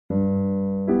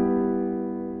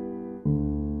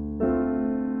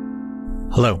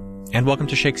Hello, and welcome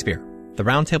to Shakespeare, the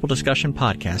roundtable discussion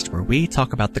podcast where we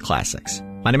talk about the classics.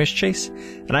 My name is Chase,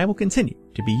 and I will continue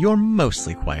to be your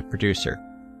mostly quiet producer.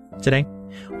 Today,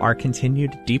 our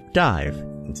continued deep dive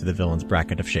into the villains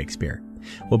bracket of Shakespeare.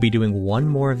 We'll be doing one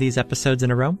more of these episodes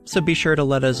in a row, so be sure to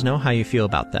let us know how you feel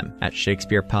about them at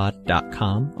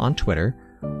shakespearepod.com on Twitter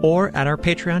or at our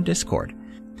Patreon Discord.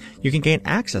 You can gain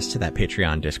access to that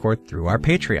Patreon Discord through our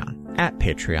Patreon at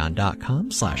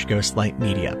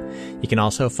patreon.com/ghostlightmedia. You can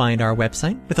also find our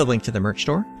website with a link to the merch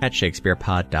store at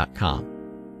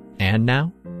shakespearepod.com. And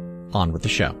now, on with the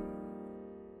show.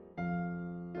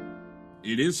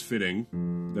 It is fitting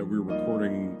that we're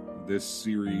recording this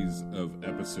series of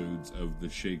episodes of the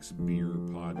Shakespeare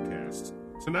podcast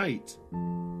tonight.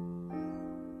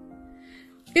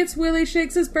 It's Willie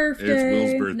Shakes' birthday. It's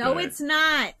Will's birthday. No, it's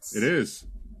not. It is.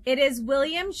 It is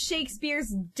William Shakespeare's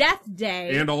death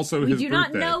day. And also we his birthday. We do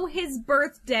not know his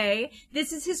birthday.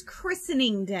 This is his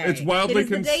christening day. It's wildly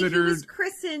considered. It is the day he was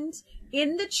christened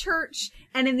in the church,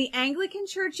 and in the Anglican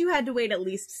church, you had to wait at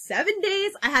least 7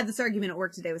 days. I had this argument at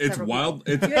work today with several people.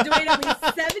 You had to wait at least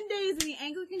 7 days in the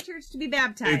Anglican church to be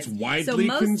baptized. It's widely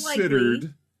considered.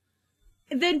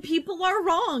 Likely, then people are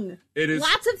wrong. It is.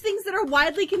 Lots of things that are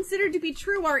widely considered to be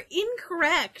true are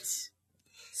incorrect.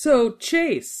 So,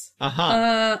 Chase,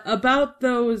 about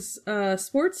those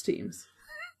sports teams.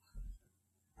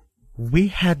 We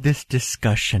had this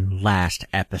discussion last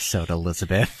episode,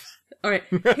 Elizabeth. All right.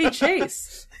 Hey,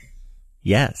 Chase.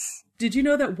 Yes. Did you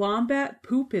know that wombat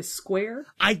poop is square?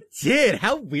 I did.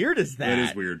 How weird is that? That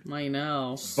is weird. I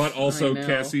know. But also,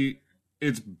 Cassie,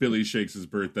 it's Billy Shakes'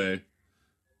 birthday.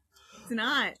 It's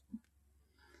not.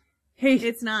 Hey,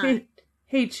 it's not.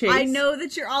 Hey, Chase. I know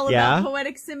that you're all about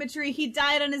poetic symmetry. He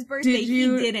died on his birthday. He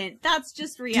didn't. That's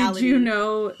just reality. Did you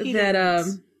know that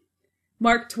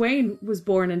Mark Twain was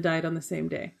born and died on the same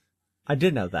day? I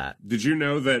did know that. Did you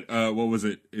know that, what was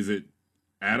it? Is it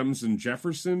Adams and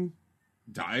Jefferson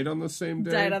died on the same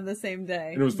day? Died on the same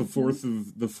day. And it was the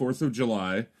 4th of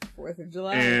July. 4th of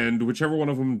July. And whichever one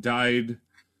of them died.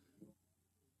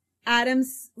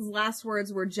 Adams' last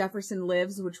words were "Jefferson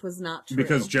lives," which was not true.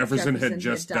 Because Jefferson had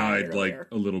just died like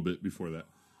a little bit before that.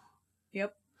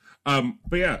 Yep.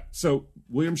 But yeah, so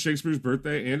William Shakespeare's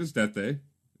birthday and his death day,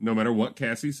 no matter what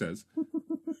Cassie says.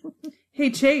 Hey,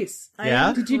 Chase.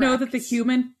 Yeah? Did you know that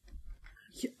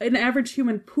an average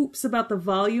human poops about the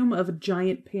volume of a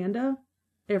giant panda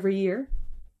every year?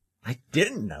 I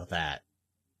didn't know that.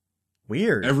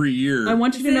 Weird. Every year. I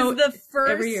want you to know this is the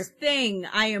first thing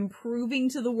I am proving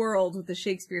to the world with the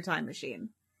Shakespeare time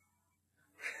machine.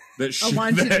 I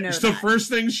want you to know the first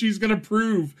thing she's going to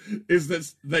prove is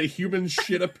that humans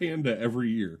shit a panda every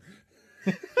year.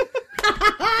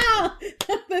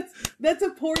 That's a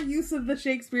poor use of the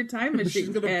Shakespeare time machine, she's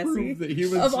going to prove that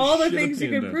humans of all the shit things a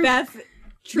you panda. can prove. Beth,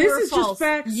 true this or is false, just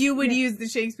facts. You would use the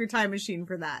Shakespeare time machine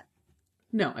for that.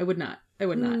 No, I would not.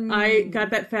 I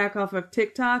got that fact off of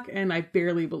TikTok, and I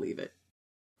barely believe it.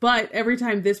 But every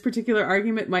time this particular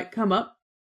argument might come up,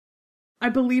 I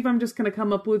believe I'm just going to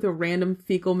come up with a random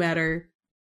fecal matter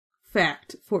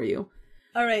fact for you.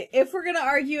 All right, if we're going to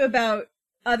argue about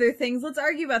other things, let's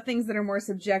argue about things that are more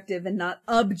subjective and not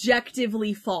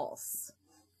objectively false.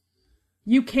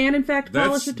 You can, in fact,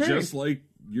 polish a That's turd. just like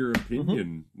your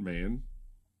opinion, man.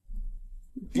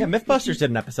 Yeah, Mythbusters did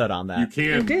an episode on that. You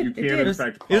can, in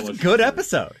fact, polish. It was a good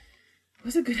episode. It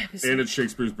was a good episode. And it's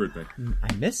Shakespeare's birthday.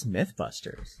 I miss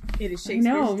Mythbusters. It is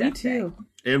Shakespeare's death too.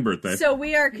 Day. And birthday. So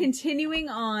we are continuing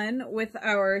on with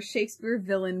our Shakespeare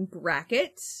villain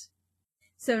bracket.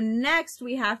 So next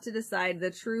we have to decide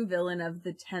the true villain of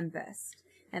The Tempest.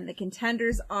 And the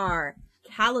contenders are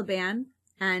Caliban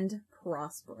and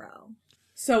Prospero.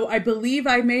 So I believe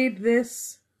I made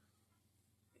this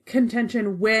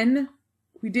contention when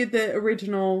we did the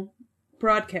original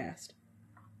broadcast.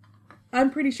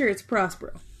 I'm pretty sure it's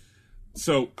Prospero.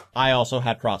 So I also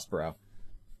had Prospero.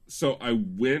 So I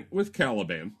went with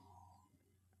Caliban.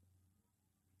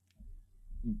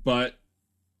 But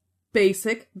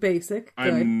Basic. Good.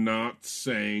 I'm not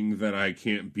saying that I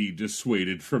can't be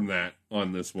dissuaded from that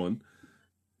on this one.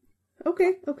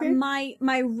 Okay. My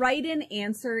write-in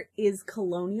answer is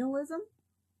colonialism.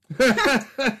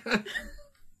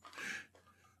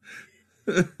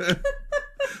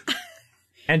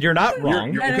 And you're not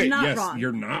wrong. Okay, I'm not yes, wrong.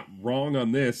 you're not wrong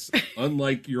on this,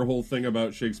 unlike your whole thing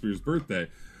about Shakespeare's birthday.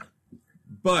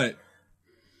 But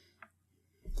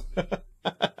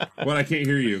what, I can't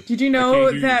hear you. Did you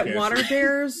know that Cassie. water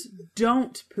bears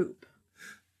don't poop?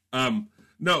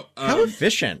 No. How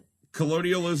efficient.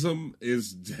 Colonialism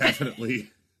is definitely...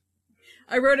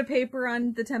 I wrote a paper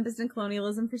on The Tempest and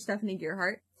Colonialism for Stephanie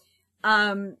Gearhart.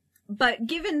 But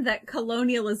given that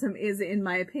colonialism is, in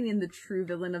my opinion, the true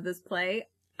villain of this play,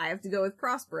 I have to go with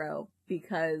Prospero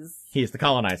because He's the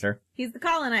colonizer. he's the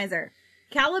colonizer.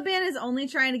 Caliban is only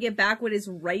trying to get back what is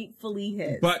rightfully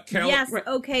his. But yes,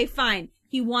 okay, fine.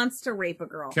 He wants to rape a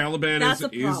girl. Caliban That's is a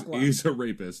problem. a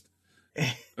rapist.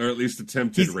 Or at least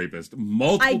attempted rapist.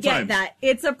 Multiple I get times. that.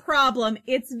 It's a problem.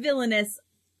 It's villainous.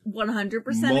 100%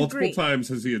 Multiple agree. times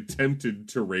has he attempted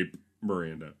to rape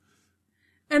Miranda.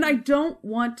 And I don't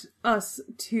want us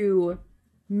to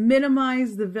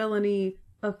minimize the villainy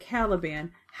of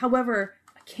Caliban. However,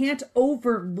 I can't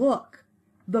overlook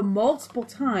the multiple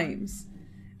times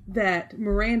that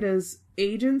Miranda's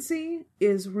agency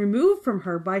is removed from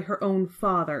her by her own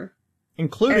father. As he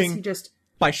Including just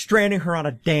by stranding her on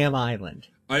a damn island.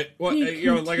 Like I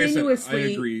said, I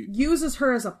continuously agree. uses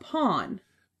her as a pawn.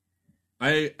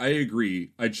 I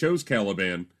agree. I chose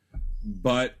Caliban,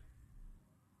 but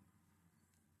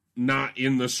not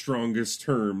in the strongest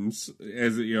terms,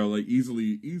 as like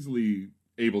easily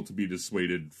able to be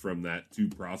dissuaded from that to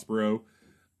Prospero.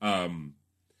 I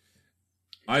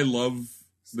love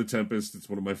The Tempest. It's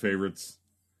one of my favorites.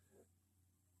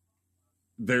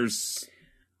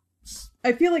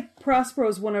 I feel like Prospero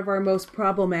is one of our most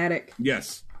problematic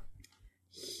Yes.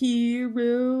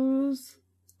 heroes,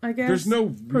 I guess. There's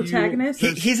no protagonist.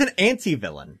 He's an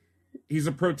anti-villain. He's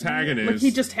a protagonist. Like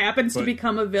he just happens to but-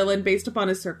 become a villain based upon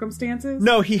his circumstances.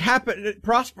 No, he happened.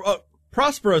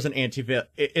 Prospero is an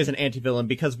anti-villain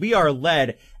because we are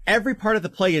led. Every part of the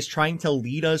play is trying to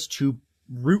lead us to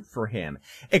root for him,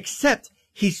 except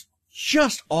he's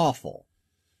just awful.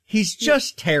 He's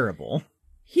just terrible.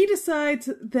 He decides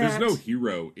that There's no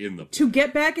hero in the to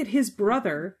get back at his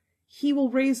brother, he will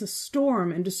raise a storm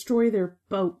and destroy their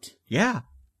boat. Yeah.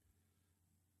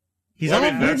 He's Well, I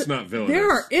awful. mean, that's not villainous.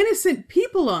 There are innocent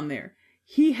people on there.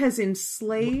 He has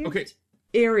enslaved Okay.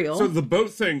 Ariel. So the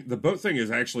boat thing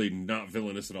is actually not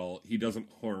villainous at all. He doesn't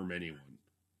harm anyone.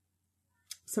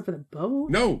 Except for the boat.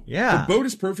 No. Yeah. The boat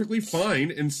is perfectly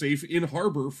fine and safe in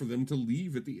harbor for them to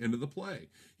leave at the end of the play.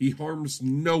 He harms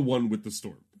no one with the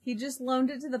storm. He just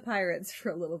loaned it to the pirates for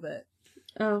a little bit.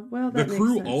 Oh, well, The that makes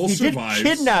crew sense. all He did survives.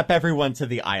 kidnap everyone to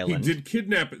the He island. did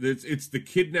kidnap. It's the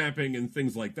kidnapping and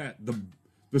things like that.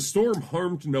 The storm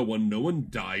harmed no one. No one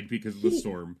died because of the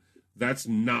storm. That's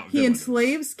not He villainous.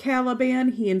 enslaves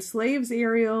Caliban. He enslaves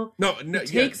Ariel. No,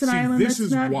 takes an island This that's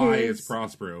is not why his. it's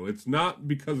Prospero. It's not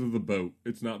because of the boat.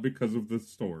 It's not because of the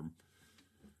storm.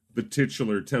 The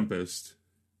titular Tempest.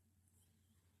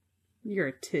 You're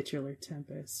a titular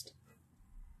Tempest.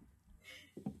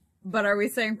 But are we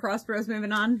saying Prospero's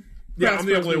moving on? Yeah, I'm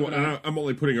the Prospero's only one. moving on. And I'm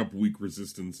only putting up weak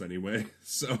resistance anyway.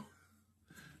 So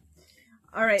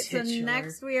All right, so Titular.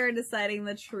 next we are deciding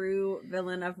the true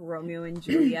villain of Romeo and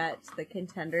Juliet. The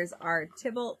contenders are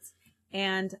Tybalt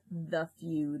and The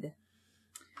Feud.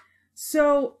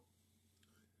 So,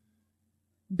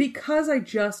 because I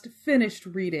just finished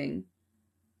reading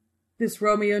this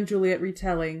Romeo and Juliet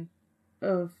retelling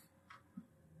of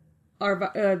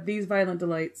These Violent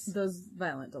Delights, Those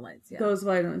violent delights, yeah. Those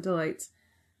Violent Delights,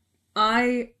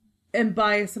 I am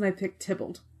biased and I picked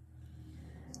Tybalt.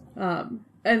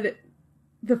 And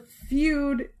The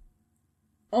Feud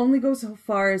only goes so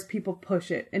far as people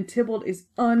push it, and Tybalt is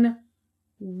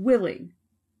unwilling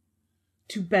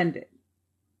to bend it.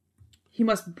 He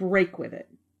must break with it.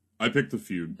 I picked The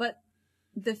Feud. But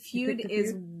The Feud picked The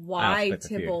is Feud? why I'll pick The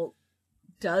Feud. Tybalt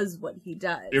does what he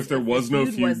does. If there The was no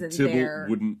feud, wasn't Tybalt there-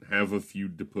 wouldn't have a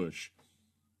feud to push.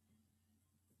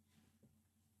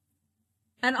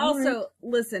 And All also, right.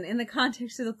 listen, in the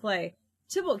context of the play,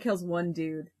 Tybalt kills one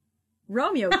dude.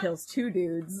 Romeo kills two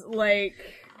dudes. Like,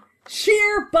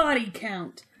 Sheer body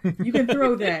count. You can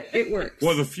throw that. It works.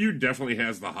 Well, The Feud definitely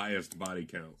has the highest body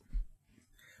count.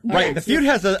 Right, the feud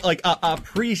has a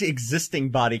pre-existing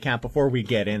body count before we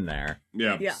get in there.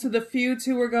 Yeah. yeah. So the Feud's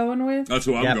who we're going with? That's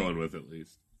who I'm Yep. going with, at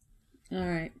least. All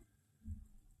right.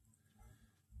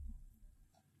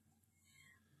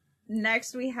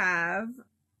 Next we have,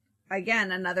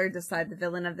 again, another decide the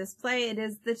villain of this play. It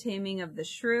is The Taming of the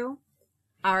Shrew.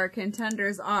 Our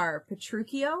contenders are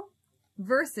Petruchio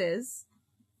versus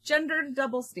Gendered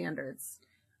Double Standards.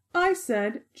 I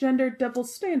said gendered double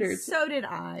standards. So did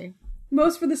I.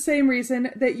 Most for the same reason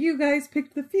that you guys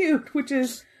picked the Feud, which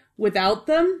is without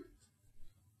them,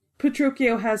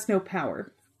 Petruchio has no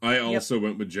power. I also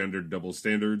went with gendered double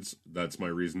standards. That's my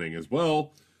reasoning as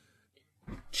well.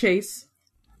 Chase.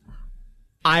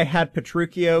 I had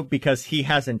Petruchio because he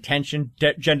has intention.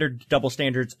 Gendered double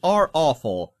standards are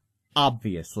awful,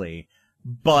 obviously,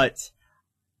 but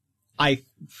I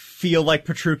feel like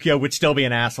Petruchio would still be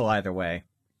an asshole either way.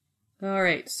 All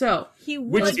right, so He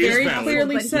Which would is very valid.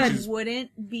 clearly but said- he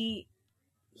wouldn't be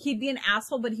he'd be an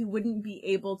asshole, but he wouldn't be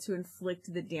able to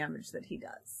inflict the damage that he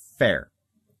does. Fair.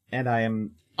 And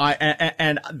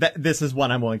this is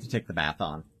one I'm willing to take the bath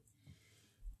on.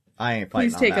 I ain't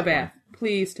fighting Please take on a that bath.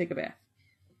 Please take a bath.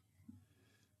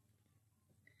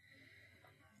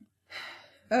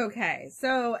 Okay,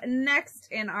 so next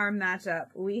in our matchup,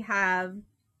 we have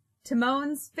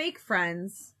Timon's fake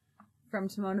friends from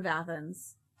Timon of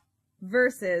Athens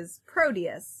versus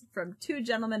Proteus from Two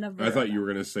Gentlemen of Verona. I thought you were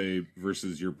going to say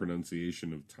versus your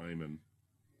pronunciation of Timon.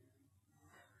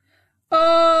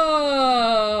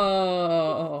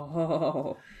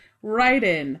 Oh, right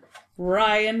in.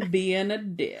 Ryan being a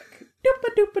dick.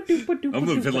 I'm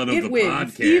the villain of the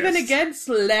podcast. Even against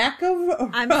lack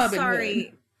of I'm Robin sorry,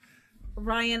 Hood.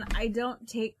 Ryan, I don't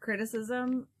take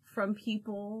criticism from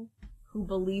people who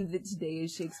believe that today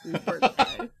is Shakespeare's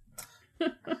birthday.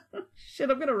 Shit,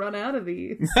 I'm gonna run out of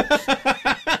these.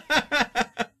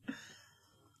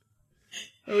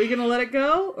 Are we gonna let it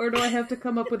go, or do I have to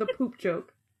come up with a poop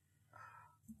joke?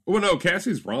 Well, no,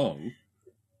 Cassie's wrong.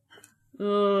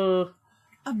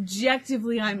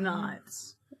 Objectively, I'm not.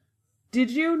 Did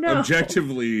you know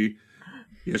Objectively,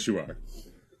 yes, you are.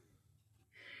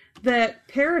 that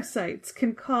parasites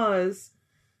can cause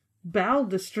bowel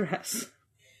distress?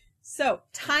 So,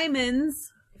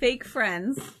 Timon's fake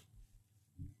friends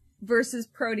versus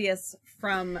Proteus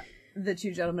from the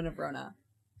Two Gentlemen of Verona.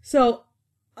 So,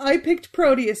 I picked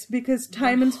Proteus because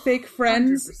Timon's fake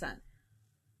friends 100%.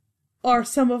 are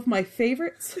some of my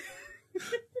favorites.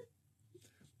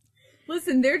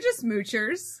 Listen, they're just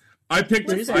moochers. I picked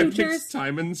Moochers.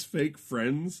 Timon's fake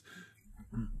friends.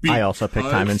 I also picked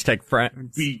Timon's fake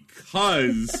friends.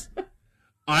 Because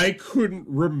I couldn't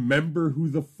remember who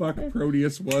the fuck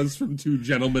Proteus was from Two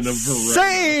Gentlemen of Verona.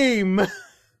 Same!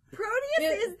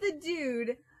 Proteus is the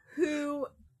dude who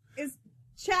is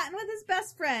chatting with his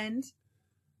best friend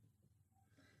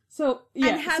So, yeah.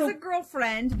 and has a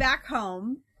girlfriend back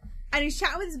home. And he's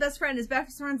chatting with his best friend. His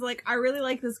best friend's like, I really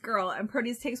like this girl. And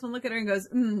Proteus takes one look at her and goes,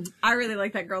 I really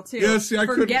like that girl too. Yeah, see,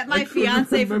 Forget my couldn't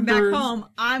fiance from back remember- home.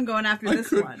 I'm going after this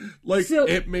one. Like, So-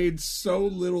 it made so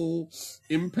little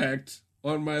impact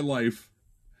on my life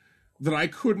that I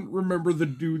couldn't remember the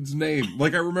dude's name.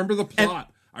 Like, I remember the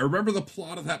plot. I remember the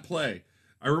plot of that play.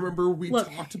 I remember we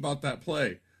talked about that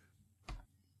play.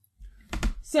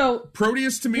 So,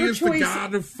 Proteus to me Your is choice- the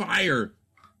god of fire.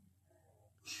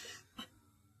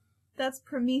 That's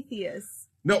Prometheus.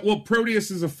 No, well,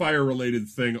 Proteus is a fire-related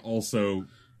thing also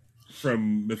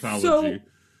from mythology.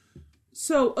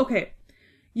 So, okay.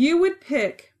 You would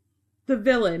pick the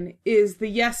villain is the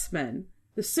yes men,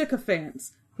 the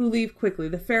sycophants who leave quickly,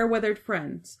 the fair-weathered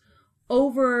friends,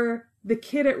 over the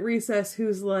kid at recess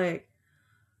who's like,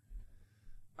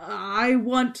 I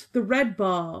want the red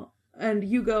ball. And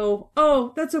you go,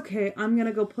 oh, that's okay. I'm going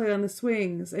to go play on the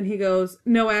swings. And he goes,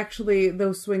 no, actually,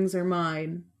 those swings are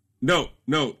mine. No,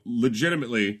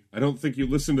 legitimately, I don't think you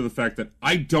listen to the fact that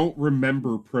I don't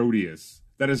remember Proteus.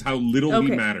 That is how little he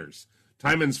matters.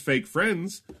 Timon's fake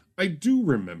friends, I do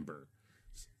remember.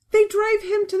 They drive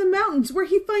him to the mountains where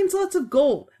he finds lots of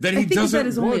gold. That he I think doesn't that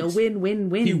is only a want.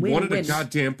 win-win-win. He wanted a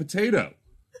goddamn potato.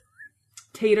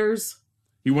 Taters.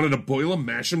 He wanted to boil him,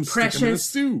 mash him, stick him in a Precious.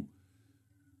 stew.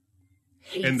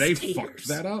 Hates And they taters. fucked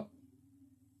that up.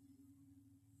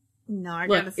 No, I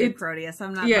Look, gotta say it's- Proteus.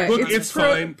 I'm not. Yeah, budging Look, on it's this.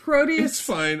 fine. Proteus. It's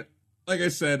fine. Like I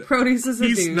said, Proteus is a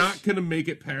he's douche. not going to make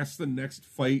it past the next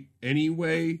fight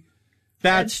anyway.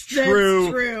 That's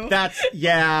true. true.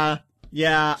 Yeah,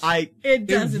 It It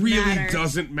doesn't really matter.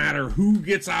 doesn't matter who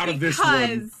gets out of this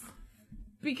one.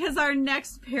 Because our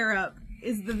next pair up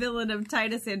is the villain of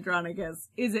Titus Andronicus.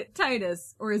 Is it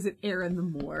Titus or is it Aaron the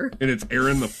Moor? And it's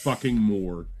Aaron the fucking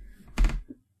Moor.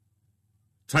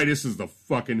 Titus is the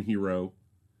fucking hero.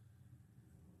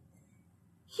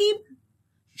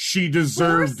 She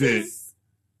deserved it.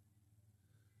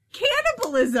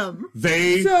 Cannibalism.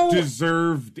 They So-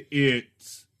 deserved it.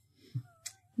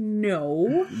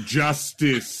 No,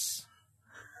 Justice.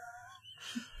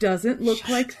 doesn't look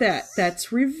like that.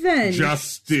 That's revenge,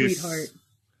 Justice. sweetheart.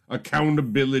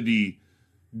 Accountability.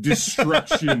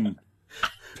 Destruction.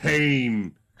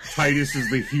 Pain. Titus is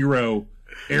the hero.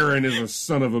 Aaron is a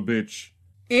son of a bitch.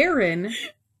 Aaron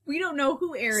We don't know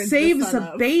who Aaron's saves the son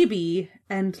a of. baby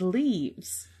and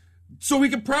leaves. So he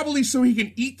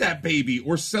can eat that baby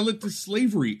or sell it to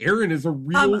slavery. Aaron is a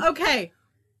real... Okay.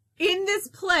 In this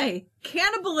play,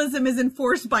 cannibalism is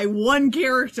enforced by one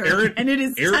character, and it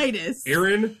is Titus.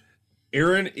 Aaron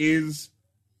is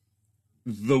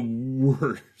the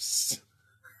worst.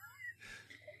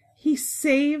 He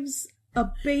saves a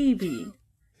baby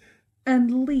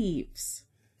and leaves.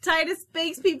 Titus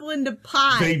bakes people into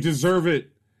pie. They deserve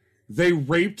it. They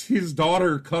raped his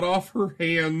daughter, cut off her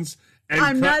hands, and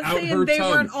I'm cut not out saying her they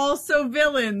tongue. weren't also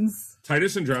villains.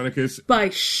 Titus Andronicus. By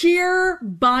sheer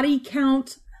body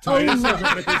count Titus alone.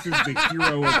 Andronicus is the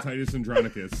hero of Titus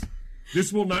Andronicus.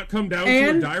 This will not come down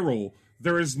And- to a die roll.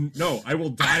 There is no, I will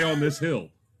die on this hill.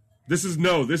 This is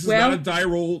not a die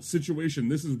roll situation.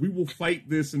 We will fight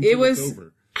this until it's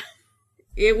over.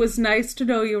 It was nice to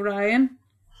know you, Ryan.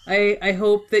 I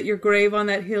hope that your grave on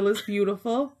that hill is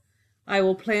beautiful. I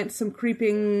will plant some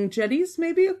creeping jetties,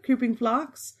 maybe, creeping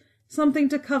phlox. Something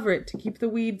to cover it, to keep the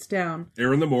weeds down.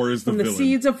 Aaron the Moor is the villain. From the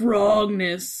seeds of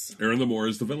wrongness. Aaron the Moor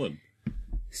is the villain.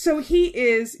 So he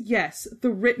is, yes, the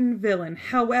written villain.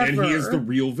 However... And he is the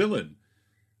real villain.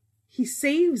 He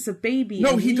saves a baby.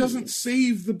 No, he doesn't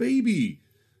save the baby.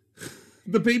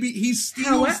 The baby, he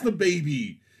steals the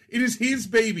baby. It is his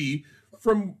baby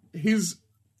from his...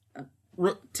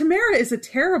 Tamara is a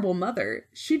terrible mother.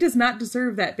 She does not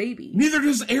deserve that baby. Neither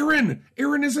does Aaron.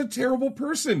 Aaron is a terrible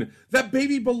person. That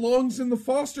baby belongs in the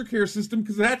foster care system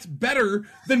because that's better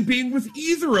than being with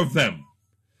either of them.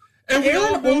 And we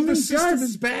all know the system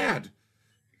is bad.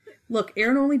 Look,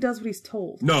 Aaron only does what he's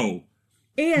told. No.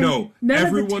 And no. none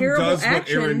Everyone of the terrible does what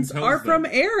Aaron actions tells are them. from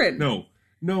Aaron.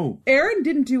 No. Aaron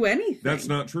didn't do anything. That's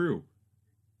not true.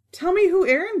 Tell me who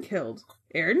Aaron killed.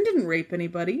 Aaron didn't rape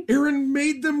anybody. Aaron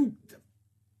made them...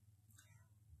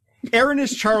 Aaron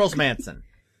is Charles Manson.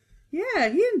 Yeah,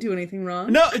 he didn't do anything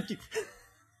wrong. No.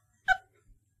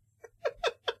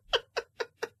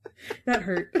 That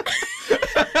hurt.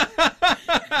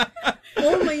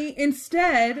 Only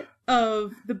instead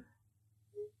of the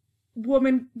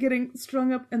woman getting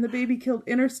strung up and the baby killed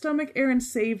in her stomach, Aaron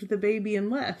saved the baby and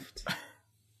left.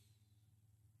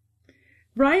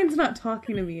 Ryan's not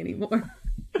talking to me anymore.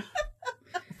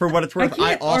 For what it's worth,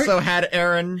 I also had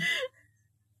Aaron.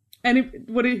 And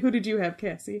who did you have,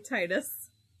 Cassie? Titus.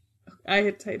 I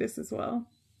had Titus as well.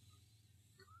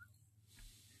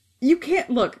 You can't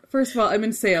look. First of all, I'm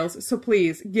in sales, so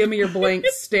please give me your blank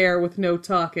stare with no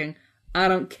talking. I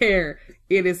don't care.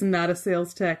 It is not a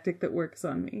sales tactic that works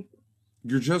on me.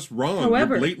 You're just wrong.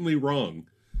 However, you're blatantly wrong.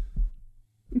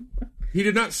 He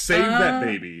did not save that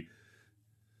baby.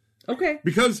 Okay.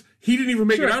 Because he didn't even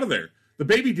make it out of there. The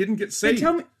baby didn't get saved.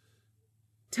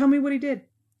 Tell me what he did.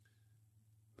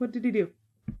 What did he do?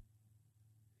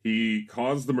 He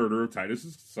caused the murder of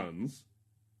Titus's sons.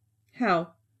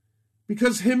 How?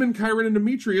 Because him and Chiron and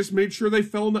Demetrius made sure they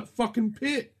fell in that fucking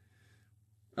pit.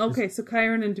 Okay, so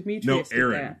Chiron and Demetrius did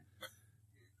Aaron. that.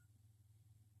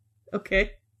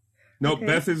 Okay. No, Okay.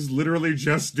 Beth is literally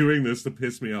just doing this to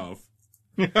piss me off.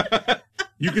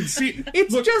 You can see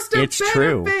It's just a It's benefit.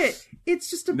 true. It's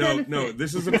just a benefit. No,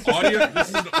 this is an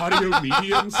audio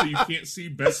medium, so you can't see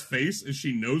Beth's face as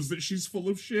she knows that she's full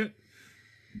of shit.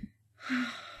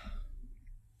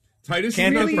 Titus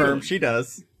Can is not the confirm villain. she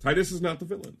does. Titus is not the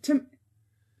villain.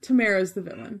 Tamara's the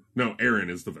villain. No, Aaron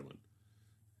is the villain.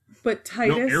 But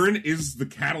Titus... No, Aaron is the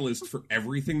catalyst for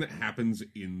everything that happens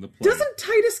in the play. Doesn't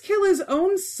Titus kill his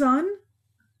own son?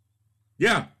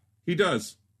 Yeah, he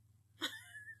does.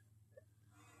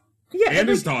 Yeah, And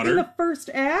his daughter. In the first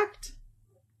act?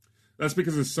 That's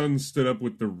because his son stood up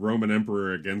with the Roman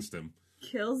emperor against him.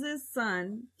 Kills his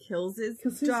son, kills his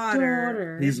His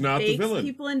daughter. He's not the Bakes villain.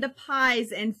 people into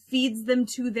pies and feeds them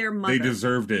to their mother. They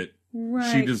deserved it.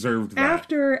 Right. She deserved that.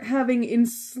 After having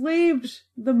enslaved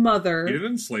the mother... He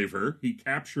didn't enslave her. He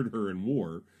captured her in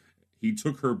war. He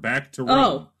took her back to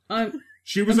Rome.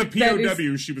 She was a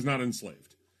POW. She was not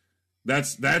enslaved.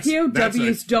 That's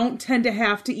POWs don't tend to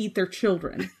have to eat their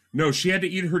children. No, she had to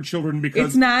eat her children because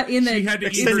It's not in the... she had to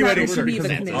eat it's her not children in the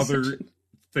because of convention. other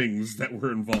things that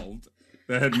were involved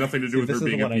that had nothing to do with her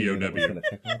being a POW.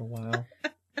 Take a little while.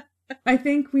 I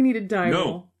think we need a die roll.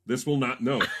 No, this will not.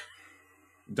 No,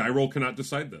 die roll cannot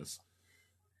decide this.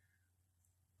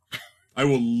 I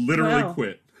will literally Wow.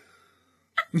 quit.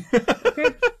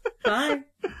 Okay, bye.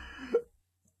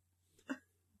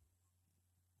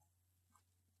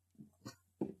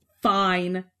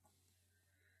 Fine.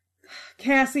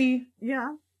 Cassie,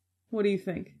 Yeah. what do you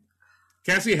think?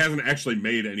 Cassie hasn't actually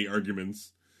made any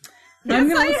arguments. I'm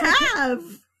Yes, gonna listen I to-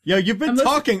 have. Yo, you've been I'm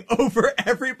listening- talking over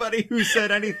everybody who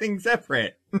said anything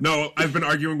separate. No, I've been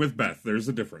arguing with Beth. There's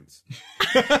a difference.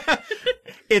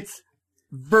 It's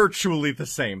virtually the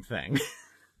same thing.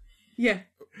 Yeah,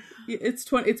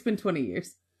 it's been 20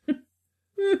 years.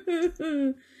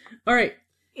 All right.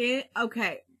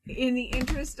 Okay. In the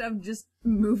interest of just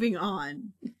moving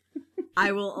on,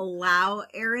 I will allow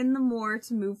Aaron the Moor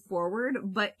to move forward,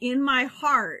 but in my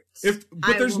heart,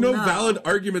 But there's I no will know. valid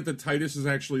argument that Titus is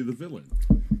actually the villain.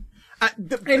 I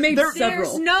made There's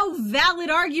several. no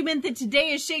valid argument that today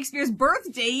is Shakespeare's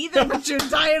birthday either, but you're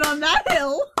dying on that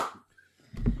hill.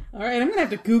 All right, I'm gonna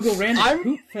have to Google random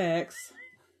poop facts.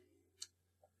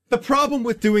 The problem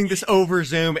with doing this over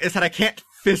Zoom is that I can't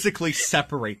physically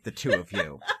separate the two of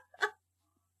you.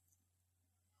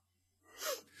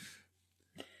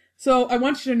 So I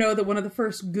want you to know that one of the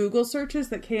first Google searches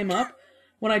that came up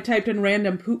when I typed in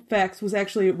random poop facts was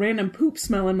actually random poop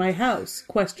smell in my house, ?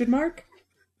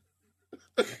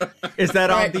 Is that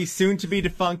on Right. the soon-to-be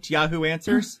defunct Yahoo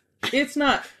Answers? It's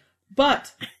not.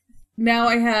 But now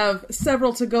I have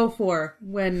several to go for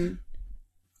when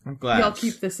I'm glad. y'all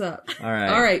keep this up. All right.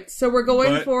 All right, so we're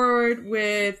going But- forward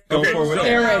with Okay, forward. so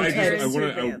Aaron I Titus.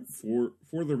 want to,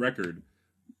 for the record,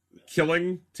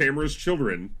 killing Tamara's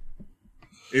children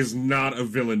is not a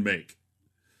villain make.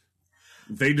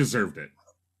 They deserved it.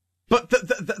 But the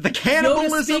Yoda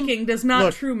cannibalism... speaking does not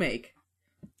Look. true make.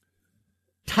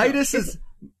 Titus is...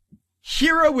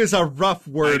 Hero is a rough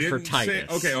word for Say,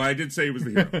 Titus. okay, well, I did say he was the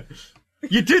hero.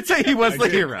 You did say he was I the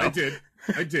did, hero.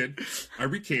 I did. I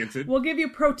recanted. We'll give you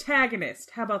protagonist.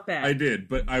 How about that? I did,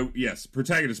 but yes,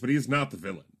 protagonist, but he is not the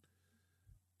villain.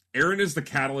 Aaron is the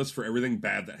catalyst for everything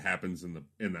bad that happens in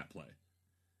that play.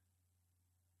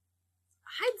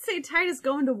 I'd say Titus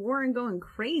going to war and going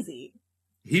crazy.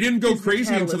 He didn't go He's the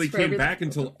crazy until he catalyst for came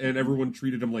everything. back and everyone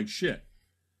treated him like shit.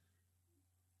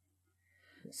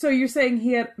 So you're saying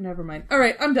he had... Never mind. All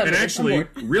right, I'm done And with actually, this.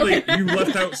 I'm bored. really, Okay. you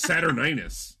left out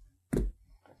Saturninus.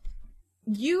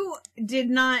 You did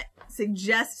not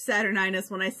suggest Saturninus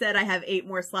when I said I have 8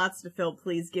 more slots to fill.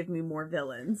 Please give me more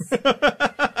villains.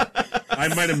 I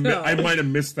might have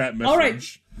missed that message. All right.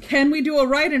 Can we do a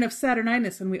write-in of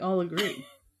Saturninus and we all agree?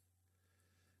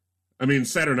 I mean,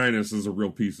 Saturninus is a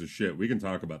real piece of shit. We can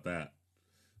talk about that.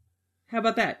 How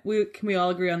about that? Can we all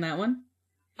agree on that one?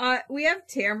 We have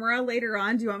Tamara later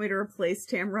on. Do you want me to replace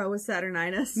Tamara with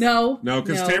Saturninus? No. No,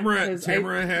 because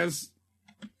Tamara has.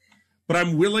 But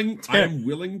I'm willing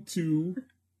to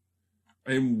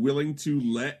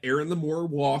let Aaron the Moor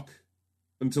walk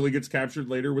until he gets captured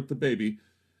later with the baby,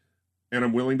 and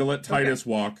I'm willing to let Titus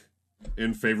walk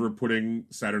in favor of putting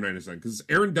Saturninus in, because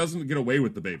Aaron doesn't get away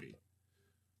with the baby.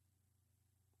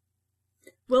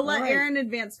 We'll let All right. Aaron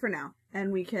advance for now,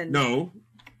 and we can... No,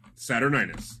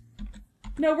 Saturninus.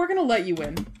 No, we're going to let you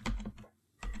win.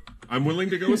 I'm willing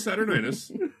to go with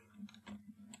Saturninus.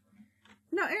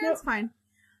 No, Aaron's fine.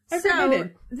 I So,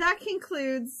 forget. that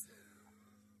concludes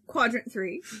Quadrant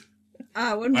 3.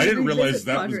 I didn't realize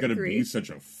that was going to be such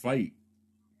a fight.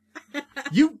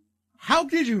 How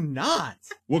did you not?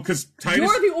 Well, because Titus.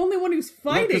 You're the only one who's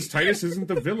fighting. Because Titus isn't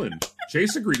the villain.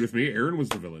 Chase agreed with me. Aaron was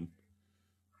the villain.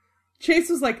 Chase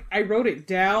was like, I wrote it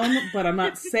down, but I'm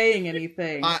not saying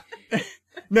anything.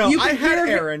 No, You I can had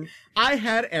hear-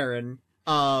 Aaron.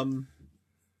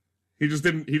 He just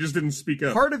didn't speak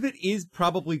up. Part of it is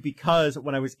probably because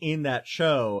when I was in that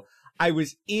show, I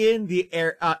was in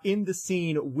the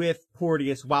scene with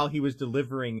Porteous while he was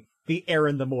delivering the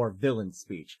Aaron the Moor villain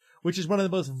speech, which is one of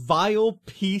the most vile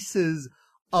pieces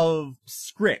of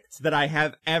script that I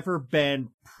have ever been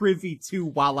privy to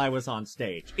while I was on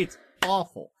stage. It's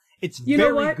awful. It's You know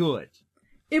very what? good.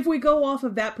 If we go off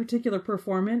of that particular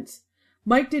performance,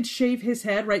 Mike did shave his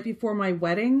head right before my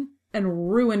wedding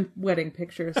and ruin wedding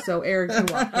pictures, so Aaron can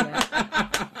walk for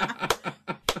that.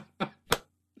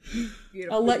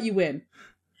 Beautiful. I'll let you win.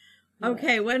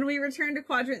 Okay, when we return to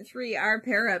Quadrant 3, our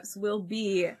pair-ups will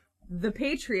be the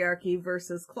Patriarchy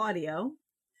versus Claudio,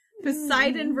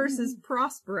 Poseidon versus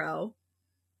Prospero,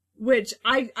 which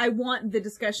I want the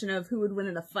discussion of who would win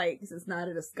in a fight, because it's not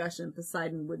a discussion.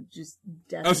 Poseidon would just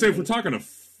definitely... I'll say if we're talking a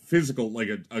physical, like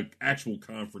a actual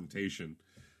confrontation,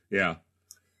 yeah.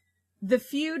 The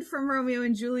feud from Romeo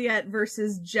and Juliet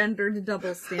versus gendered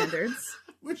double standards.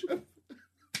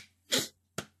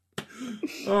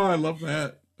 Oh, I love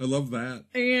that. I love that.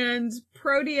 And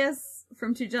Proteus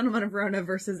from Two Gentlemen of Verona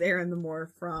versus Aaron the Moor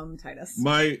from Titus.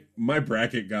 My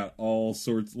bracket got all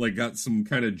sorts, like got some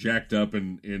kind of jacked up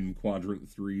in Quadrant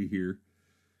 3 here.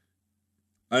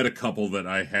 I had a couple that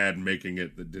I had making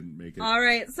it that didn't make it. All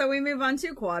right, so we move on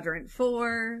to Quadrant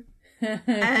 4.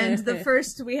 And the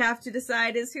first we have to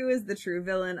decide is who is the true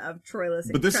villain of Troilus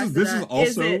and But this is Cressida.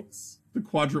 also it... the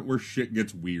quadrant where shit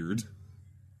gets weird.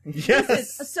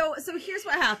 Yes. So here's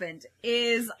what happened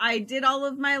is I did all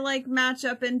of my like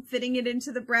matchup and fitting it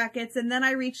into the brackets, and then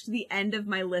I reached the end of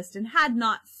my list and had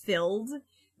not filled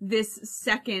this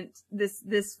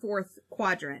fourth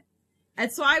quadrant.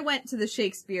 And so I went to the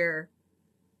Shakespeare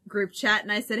group chat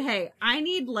and I said, hey, I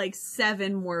need like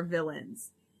 7 more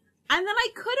villains. And then I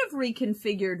could have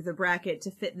reconfigured the bracket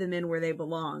to fit them in where they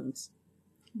belonged.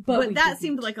 But that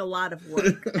seemed like a lot of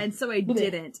work, and so I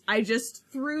didn't. I just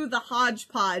threw the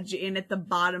hodgepodge in at the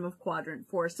bottom of Quadrant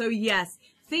 4. So yes,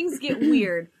 things get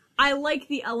weird. I like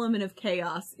the element of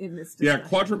chaos in this discussion. Yeah,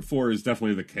 Quadrant 4 is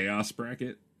definitely the chaos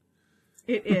bracket.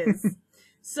 It is.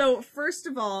 So, first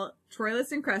of all,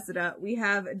 Troilus and Cressida, we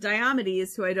have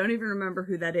Diomedes, who I don't even remember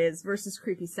who that is, versus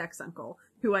Creepy Sex Uncle,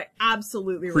 who I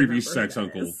absolutely remember. Creepy Sex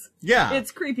Uncle. Is. Yeah.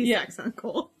 It's Creepy Sex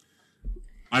Uncle.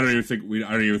 I don't even think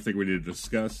we need to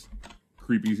discuss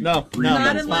creepy. No, creepy Not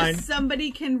that's unless fine.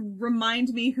 somebody can remind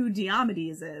me who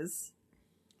Diomedes is.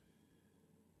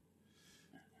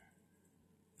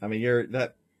 I mean,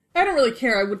 I don't really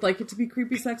care. I would like it to be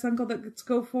Creepy Sex Uncle that gets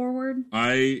go forward.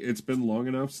 It's been long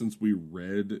enough since we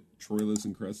read Troilus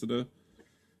and Cressida.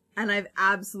 And I've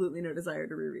absolutely no desire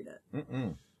to reread it.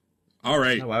 All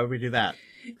right. No, why would we do that?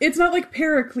 It's not like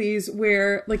Pericles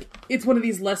where, like, it's one of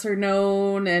these lesser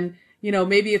known and, you know,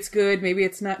 maybe it's good, maybe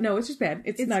it's not. No, it's just bad.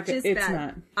 It's not good. It's bad.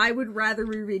 not. I would rather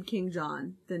reread King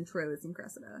John than Troilus and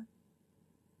Cressida.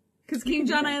 Because King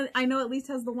John, I know at least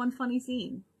has the one funny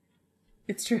scene.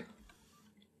 It's true.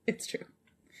 It's true.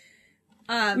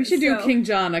 We should do King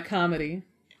John, a comedy.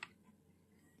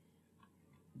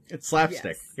 It's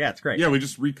slapstick. Yes. Yeah, it's great. Yeah, we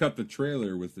just recut the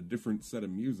trailer with a different set of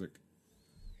music.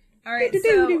 All right,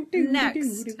 so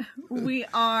next we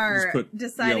are Just put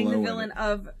deciding the yellow in villain it.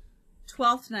 of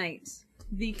Twelfth Night.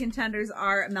 The contenders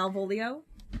are Malvolio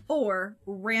or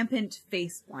Rampant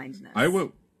Face Blindness. I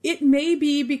will. It may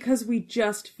be because we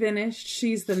just finished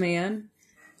She's the Man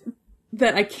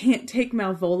that I can't take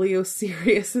Malvolio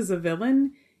serious as a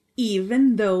villain,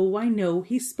 even though I know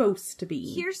he's supposed to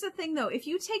be. Here's the thing, though. If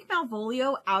you take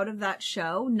Malvolio out of that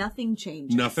show, nothing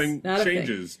changes. Nothing Not a thing.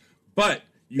 changes. But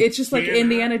you It's just like cannot-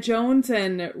 Indiana Jones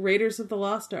and Raiders of the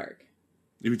Lost Ark.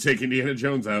 If you take Indiana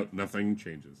Jones out, nothing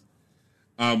changes.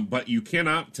 But you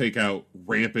cannot take out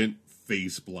rampant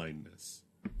face blindness.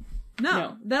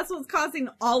 No, that's what's causing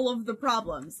all of the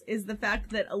problems, is the fact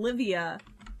that Olivia,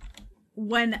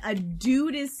 when a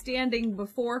dude is standing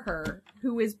before her,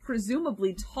 who is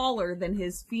presumably taller than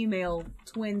his female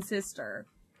twin sister,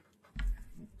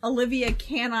 Olivia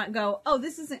cannot go, oh,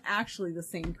 this isn't actually the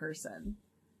same person.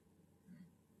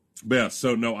 But yeah,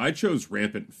 so no, I chose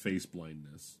rampant face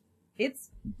blindness.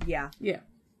 Yeah, Yeah.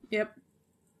 Yep.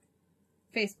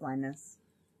 face blindness.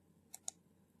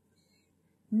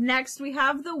 Next, we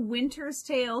have the Winter's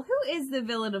Tale. Who is the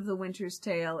villain of the Winter's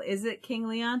Tale? Is it King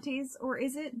Leontes or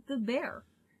is it the bear?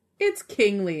 It's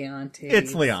King Leontes.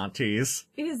 It's Leontes.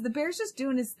 Because the bear's just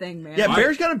doing his thing, man. Yeah,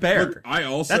 Bear's got a bear. Look, I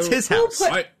also That's his house.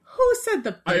 Who said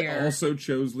the I bear? also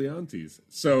chose Leontes.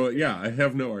 So yeah, I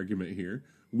have no argument here.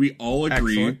 We all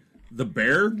agree. Excellent. The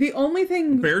bear. The only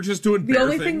thing Bear just doing the bear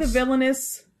only thing the things.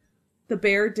 villainous the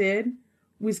bear did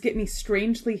was get me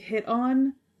strangely hit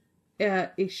on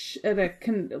at a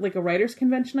writers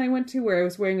convention I went to, where I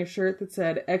was wearing a shirt that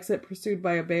said "Exit pursued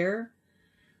by a bear,"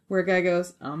 where a guy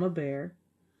goes, "I'm a bear."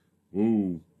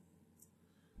 Ooh.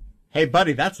 Hey,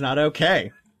 buddy, that's not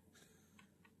okay.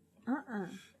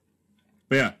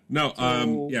 But yeah, no,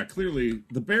 So- yeah, clearly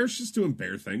the bear's just doing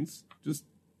bear things. Just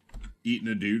eating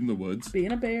a dude in the woods.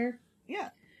 Being a bear. Yeah,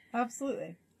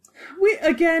 absolutely.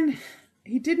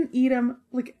 He didn't eat him.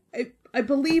 Like, I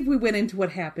believe we went into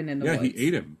what happened in the Yeah, woods. he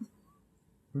ate him.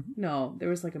 No, there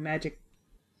was like a magic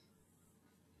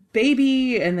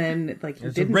baby, and then like he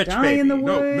It's a didn't rich die in the baby.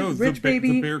 woods. No, rich the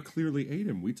baby. bear clearly ate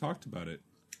him. We talked about it.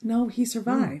 No, he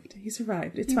survived. He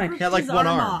survived. It's fine. Yeah, like His one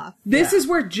arm. off. This is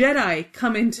where Jedi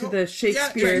come into the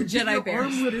Shakespeare. Jedi bear.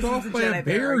 Arm ripped This is off the by Jedi a bear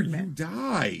bear, you argument.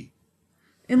 die.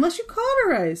 Unless you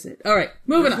cauterize it. All right,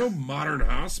 moving There's no on. modern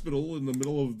hospital in the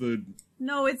middle of the.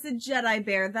 No, it's a Jedi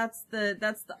bear. That's the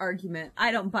argument.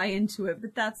 I don't buy into it,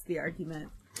 but that's the argument.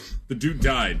 The dude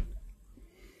died.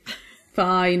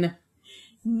 Fine.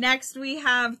 Next, we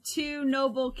have two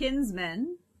noble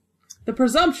kinsmen. The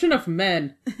presumption of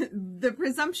men. The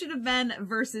Presumption of Men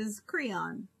versus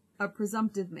Creon, a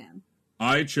presumptive man.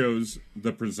 I chose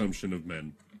the presumption of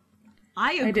men.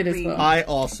 I agree. I did as well. I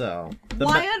also.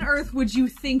 Why on earth would you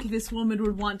think this woman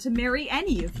would want to marry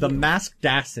any of you? The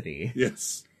maskdacity.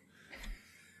 Yes.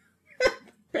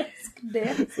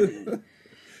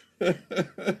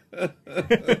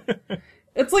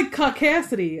 It's like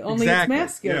caucasity, only Exactly. it's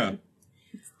masculine.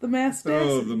 It's the masculine.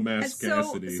 Oh, the So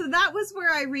mascacity. that was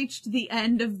where I reached the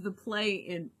end of the play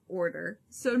in order.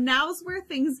 So now's where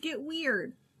things get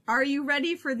weird. Are you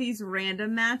ready for these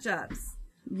random matchups?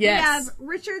 Yes. We have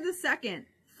Richard II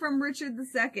from Richard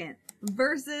II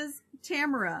versus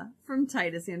Tamara from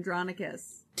Titus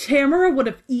Andronicus. Tamara would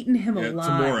have eaten him Yeah, alive.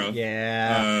 Tamora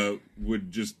Yeah. would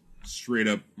just straight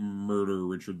up murder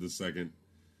Richard II.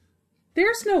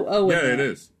 There's no O in Yeah, that. it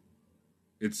is.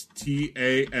 It's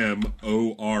Tamora.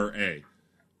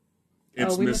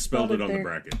 It's we misspelled misspelled it it on the there.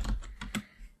 bracket.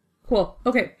 Cool.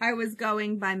 Okay. I was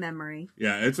going by memory.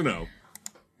 Yeah, it's an O.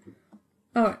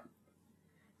 All right.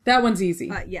 That one's easy.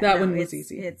 That one was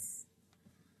easy. It's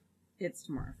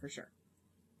Tamora for sure.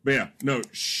 But yeah, no,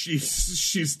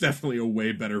 she's definitely a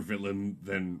way better villain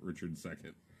than Richard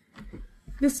II.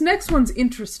 This next one's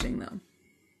interesting, though.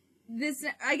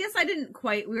 I guess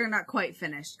we're not quite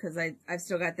finished because I've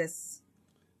still got this.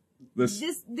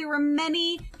 There were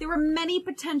many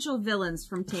potential villains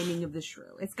from Taming of the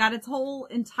Shrew. It's got its whole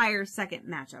entire second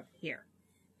matchup here.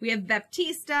 We have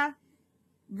Baptista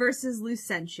versus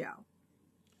Lucentio.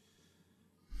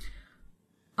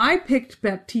 I picked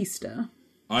Baptista.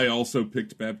 I also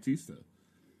picked Baptista.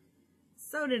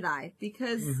 So did I,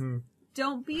 because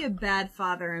don't be a bad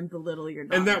father and belittle your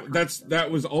daughter. And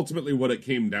that was ultimately what it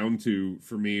came down to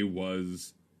for me,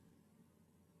 was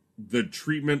the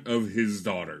treatment of his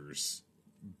daughters,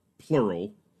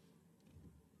 plural,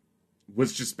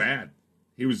 was just bad.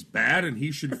 He was bad and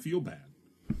he should feel bad.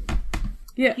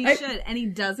 Yeah, he should, and he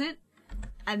doesn't.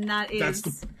 And part of his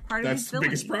villainy. That's the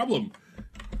biggest problem.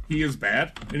 He is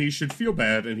bad and he should feel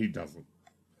bad and he doesn't.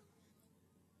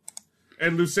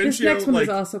 And Lucentio, this next one is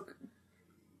also...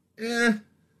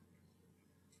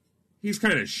 he's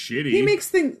kind of shitty. He makes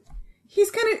things... He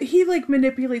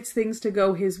manipulates things to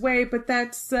go his way, but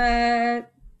that's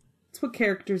what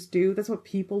characters do. That's what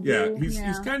people do. Yeah,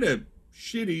 he's kind of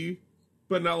shitty,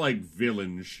 but not like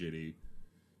villain shitty.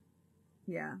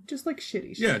 Yeah. Just like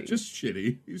shitty. Yeah, just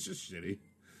shitty. He's just shitty.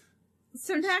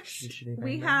 So next,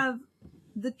 we have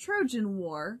the Trojan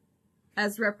War,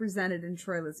 as represented in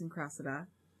Troilus and Cressida,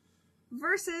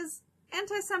 versus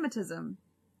anti-Semitism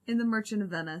in The Merchant of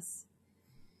Venice.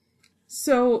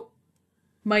 So,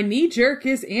 my knee-jerk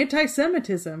is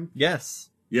anti-Semitism. Yes.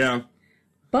 Yeah.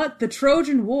 But the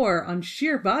Trojan War on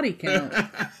sheer body count.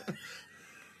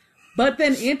 But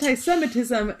then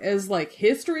anti-Semitism, as like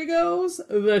history goes,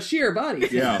 the sheer body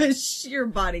count. Yeah. The sheer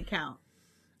body count.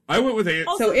 I went with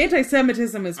So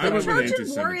anti-Semitism is I went what with Trojan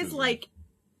War anti-Semitism. is like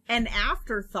an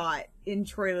afterthought in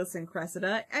Troilus and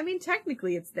Cressida. I mean,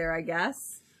 technically it's there, I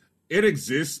guess. It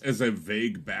exists as a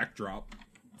vague backdrop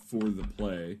for the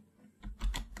play.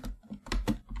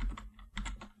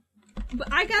 But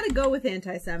I gotta go with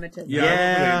anti-Semitism. Yeah,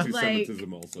 I went with Like-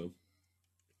 anti-Semitism also.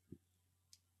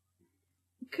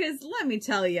 Because let me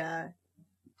tell ya.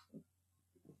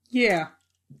 Yeah.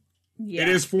 Yeah, It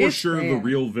is for it's sure the bad.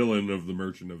 real villain of The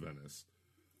Merchant of Venice.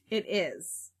 It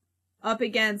is. Up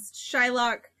against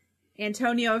Shylock,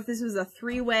 Antonio. If this was a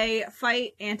three-way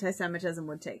fight, anti-Semitism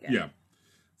would take it. Yeah.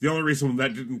 The only reason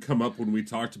that didn't come up when we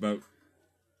talked about...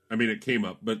 I mean, it came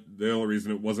up, but the only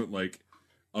reason it wasn't like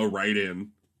a write-in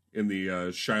in the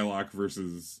Shylock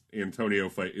versus Antonio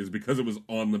fight is because it was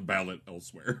on the ballot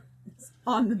elsewhere.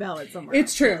 On the ballot somewhere.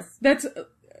 It's true. That's...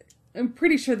 I'm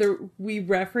pretty sure that we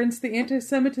referenced the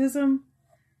anti-Semitism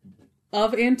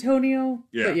of Antonio.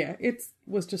 Yeah. But yeah, it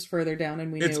was just further down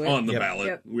and we It's knew it. on the Yep. ballot.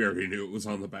 Yep. We already knew it was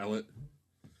on the ballot.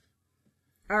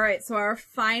 All right, so our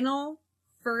final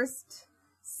first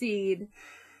seed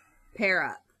pair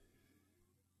up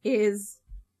is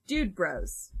Dude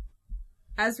Bros,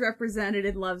 as represented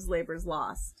in Love's Labor's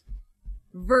Lost,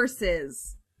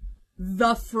 versus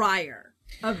the Friar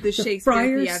of the Shakespeare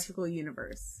Friars? theatrical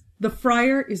universe. The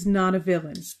Friar is not a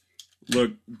villain.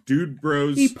 Look, Dude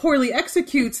Bros... He poorly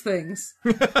executes things.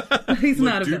 But he's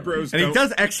not a Dude villain. Bros And he don't-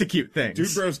 does execute things.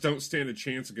 Dude Bros don't stand a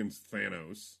chance against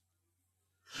Thanos.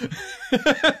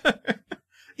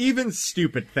 Even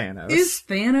stupid Thanos. Is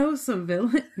Thanos a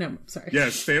villain? No, I'm sorry.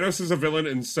 Yes, Thanos is a villain,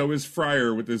 and so is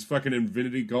Friar with his fucking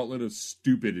Infinity Gauntlet of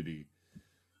stupidity.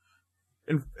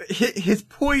 And his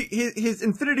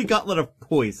Infinity Gauntlet of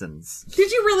poisons.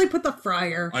 Did you really put the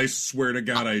Friar? I swear to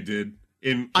God I did.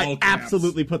 In all I caps.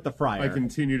 absolutely put the Friar. I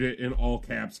continued it in all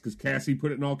caps, because Cassie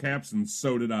put it in all caps, and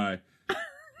so did I.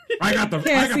 I got the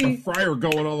Cassie. Friar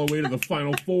going all the way to the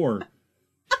Final Four.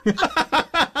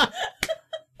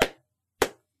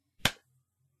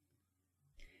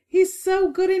 He's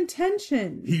so good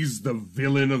intentioned. He's the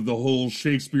villain of the whole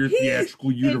Shakespeare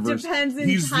theatrical universe. It depends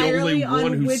He's the entirely only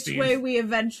one on who which stands. way we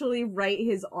eventually write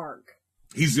his arc.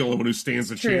 He's the only one who stands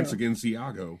a True. chance against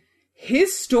Iago.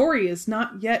 His story is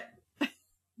not yet...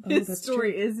 His that's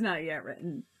story true. is not yet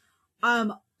written.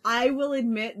 I will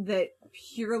admit that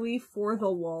purely for the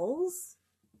lulz,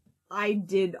 I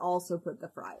did also put the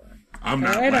Friar. I'm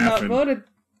not Alright, I'm laughing. outvoted.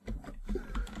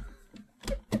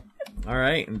 All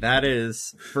right, and that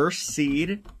is first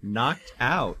seed knocked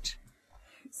out.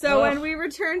 So Ugh. when we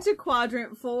return to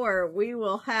Quadrant 4, we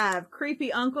will have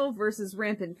Creepy Uncle versus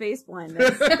Rampant Face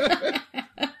Blindness.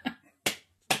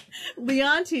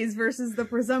 Leontes versus the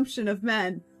Presumption of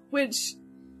Men, which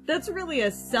that's really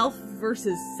a self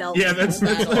versus self. Yeah, that's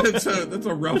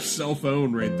a rough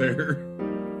self-own right there.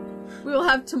 We will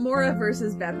have Tamora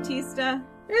versus Baptista.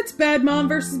 It's bad mom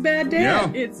versus bad dad.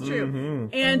 Yeah. It's true. Mm-hmm.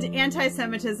 And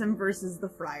anti-Semitism versus the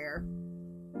Friar.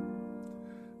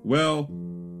 Well,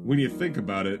 when you think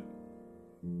about it,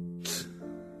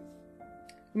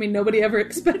 I mean, nobody ever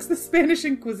expects the Spanish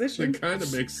Inquisition. it kind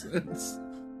of makes sense.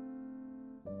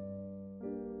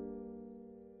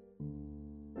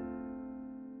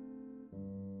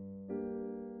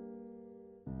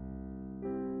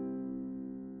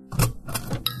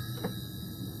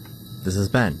 This has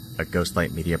been a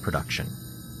Ghostlight Media production.